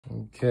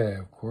Okay,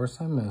 of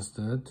course I missed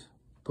it,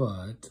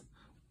 but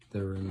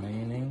the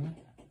remaining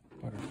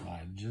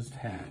butterfly just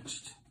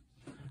hatched.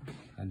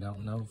 I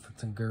don't know if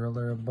it's a girl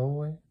or a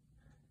boy.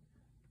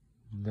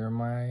 They're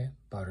my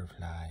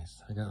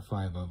butterflies. I got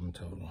 5 of them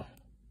total.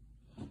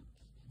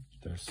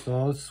 They're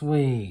so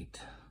sweet.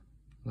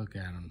 Look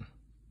at them.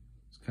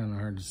 It's kind of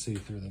hard to see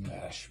through the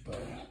mesh,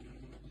 but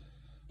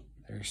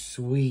they're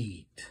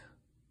sweet.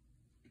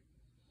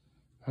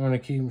 I'm gonna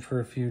keep them for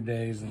a few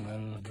days, and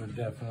then they're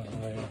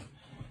definitely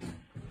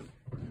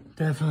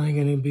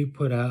gonna be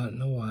put out in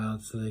the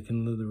wild so they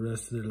can live the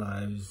rest of their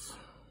lives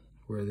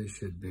where they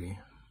should be.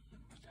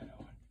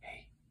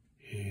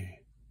 Hey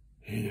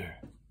there.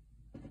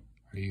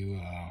 Are you,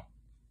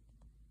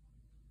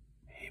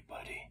 hey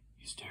buddy,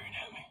 you staring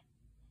at me?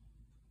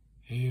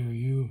 Hey, are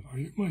you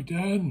my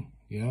dad?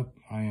 Yep,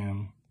 I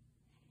am.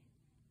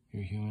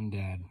 Your human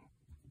dad.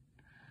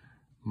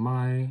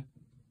 My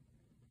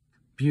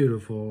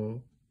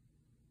beautiful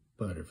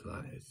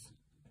butterflies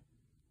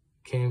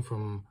came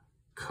from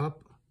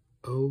Cup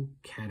O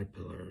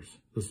Caterpillars.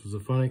 This was a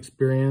fun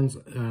experience.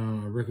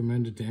 I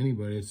recommend it to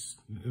anybody.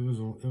 It was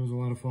a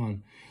lot of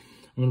fun.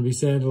 I'm gonna be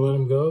sad to let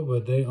them go,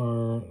 but they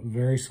are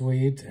very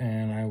sweet,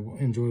 and I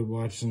enjoyed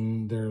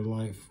watching their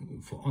life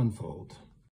unfold.